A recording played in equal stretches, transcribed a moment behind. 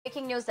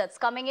Breaking news that's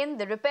coming in.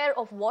 The repair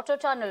of water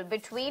tunnel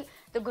between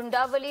the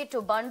Gundavali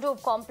to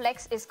Bhandup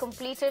Complex is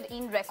completed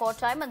in record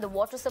time, and the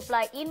water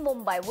supply in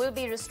Mumbai will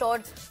be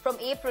restored from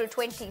April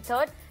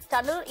 23rd.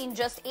 Tunnel in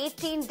just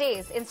 18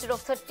 days instead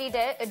of 30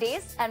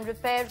 days, and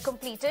repair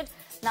completed.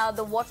 Now,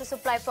 the Water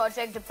Supply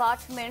Project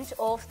Department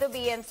of the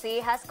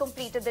BMC has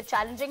completed the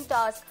challenging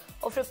task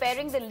of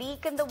repairing the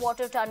leak in the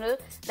water tunnel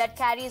that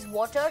carries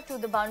water to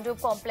the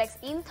Bhandup Complex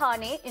in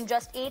Thane in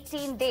just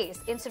 18 days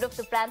instead of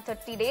the planned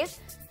 30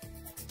 days.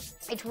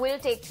 It will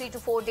take 3 to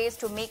 4 days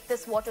to make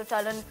this water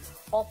tunnel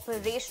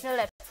operational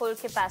at full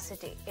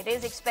capacity. It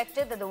is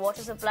expected that the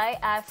water supply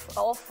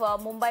of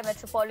Mumbai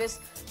Metropolis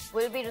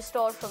will be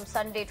restored from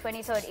Sunday,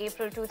 23rd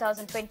April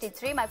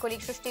 2023. My colleague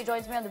Shrishti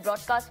joins me on the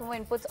broadcast for more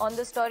inputs on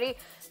this story.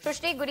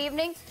 Shrishti, good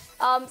evening.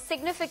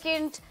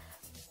 Significant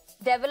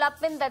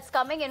development that's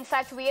coming. In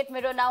fact, we at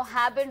Mirror Now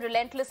have been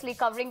relentlessly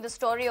covering the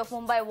story of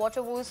Mumbai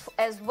water woes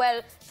as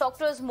well. Talk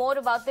to us more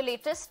about the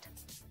latest.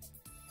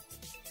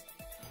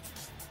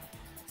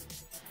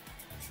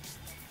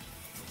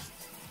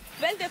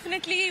 Well,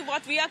 definitely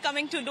what we are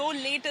coming to know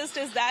latest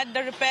is that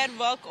the repair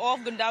work of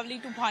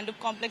Gundavali to Bhandup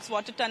Complex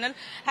water tunnel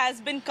has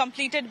been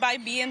completed by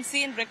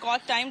BMC in record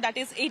time, that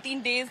is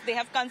 18 days. They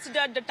have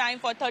considered the time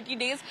for 30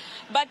 days,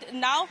 but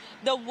now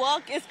the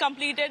work is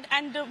completed,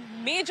 and the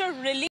major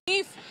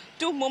relief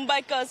to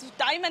Mumbaikars.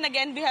 Time and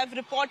again we have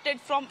reported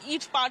from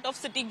each part of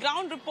city.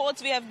 Ground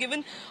reports we have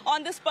given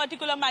on this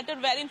particular matter,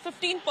 wherein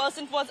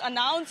 15% was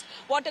announced,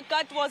 water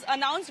cut was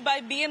announced by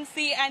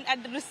BMC, and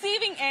at the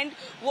receiving end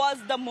was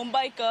the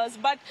Mumbaikars.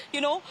 But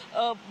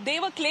they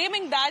were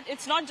claiming that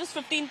it's not just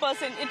 15%,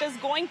 it is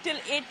going till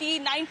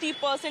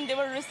 80-90%. They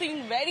were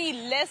receiving very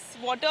less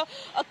water.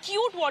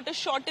 Acute water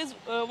shortage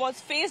was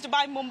faced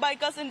by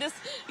Mumbaikars in this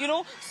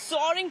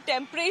soaring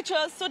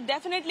temperatures. So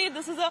definitely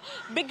this is a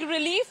big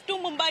relief to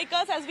Mumbaikars.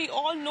 As we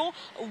all know,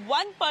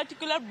 one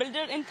particular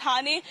builder in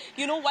Thane,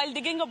 while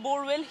digging a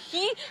borewell,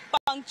 he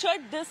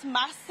punctured this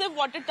massive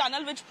water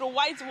tunnel which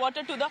provides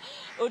water to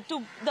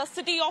the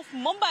city of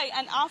Mumbai,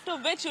 and after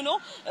which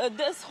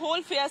this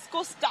whole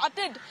fiasco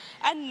started.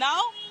 And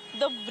now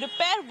the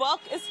repair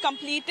work is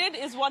completed,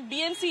 is what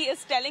BMC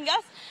is telling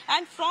us,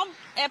 and from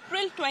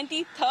April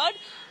 23rd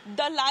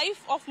the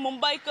life of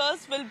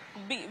Mumbaikars will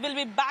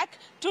be back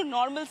to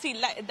normalcy.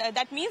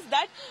 That means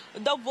that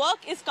the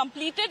work is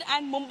completed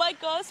and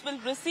Mumbaikars will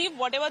receive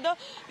whatever the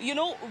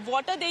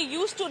water they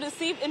used to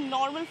receive in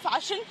normal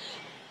fashion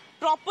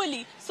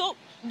properly. So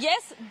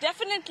yes,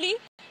 definitely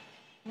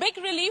big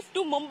relief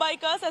to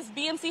Mumbaikars as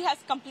BMC has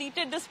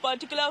completed this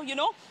particular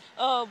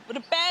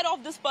repair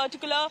of this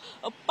particular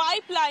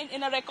pipeline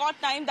in a record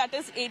time, that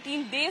is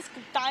 18 days.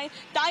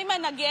 Time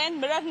and again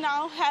Mirror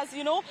Now has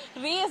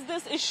raised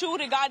this issue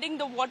regarding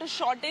the water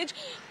shortage.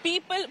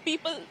 People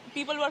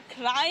were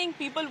crying,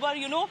 people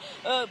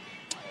were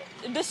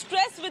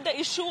distressed with the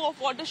issue of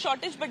water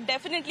shortage, but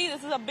definitely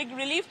this is a big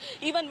relief.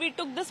 Even we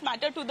took this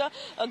matter to the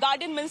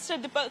Guardian Minister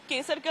Deepak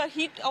Kesarkar.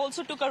 He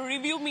also took a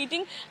review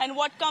meeting, and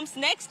what comes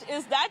next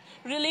is that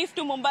relief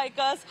to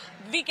Mumbaikars.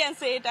 We can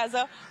say it as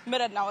a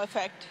Mirror Now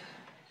effect.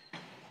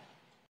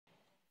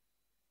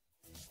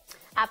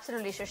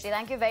 Absolutely, Shrishti.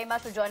 Thank you very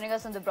much for joining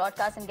us on the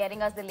broadcast and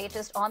getting us the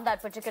latest on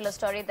that particular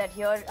story that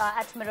here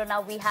at Mirror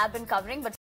Now we have been covering. But